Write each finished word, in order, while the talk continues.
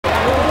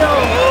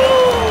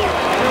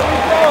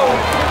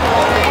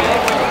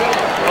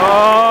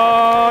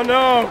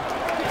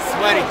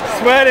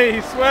sweaty,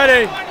 he's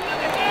sweaty.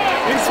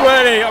 He's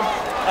sweaty.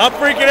 I'm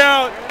freaking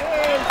out.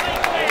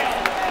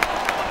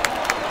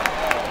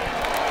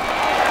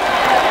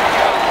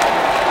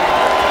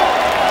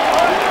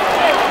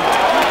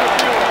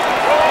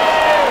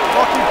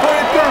 Fucking put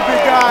it through,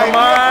 big guy. Come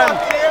on.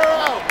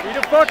 Be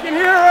the fucking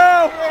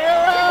hero.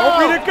 Don't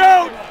be the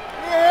goat.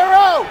 Be a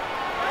hero.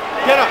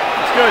 Get up.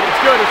 It's good, it's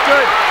good, it's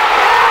good.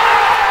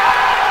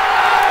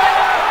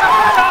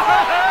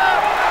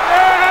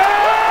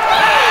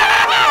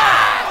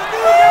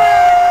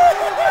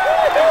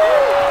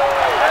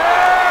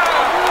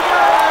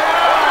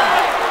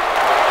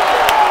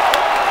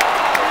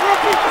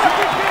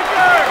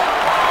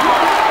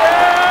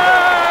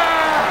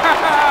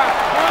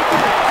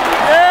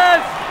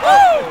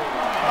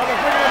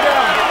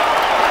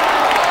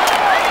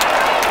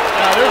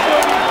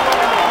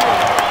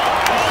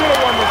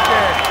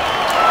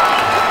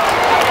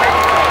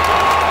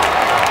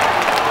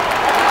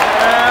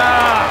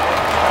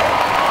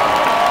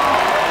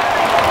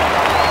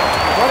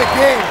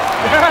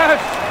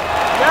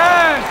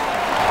 Yes!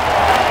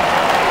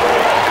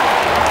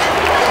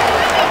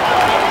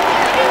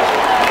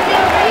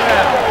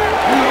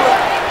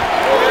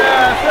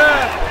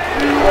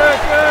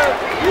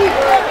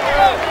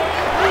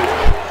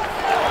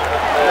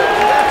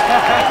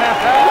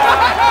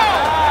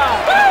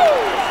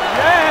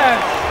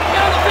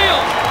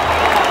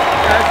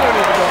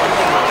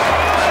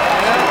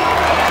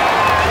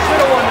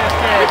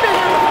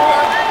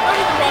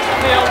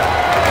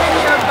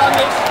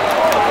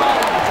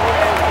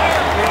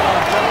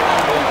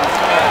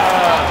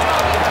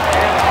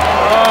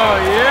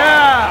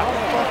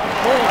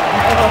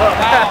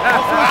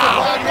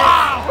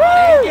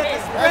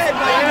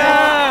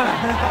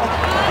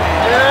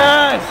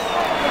 Yes!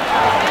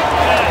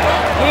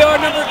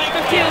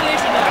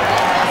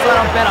 I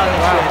don't bet on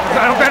this shit.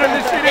 I don't bet on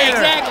this shit either.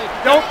 Exactly.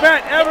 Don't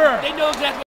bet ever. They know exactly.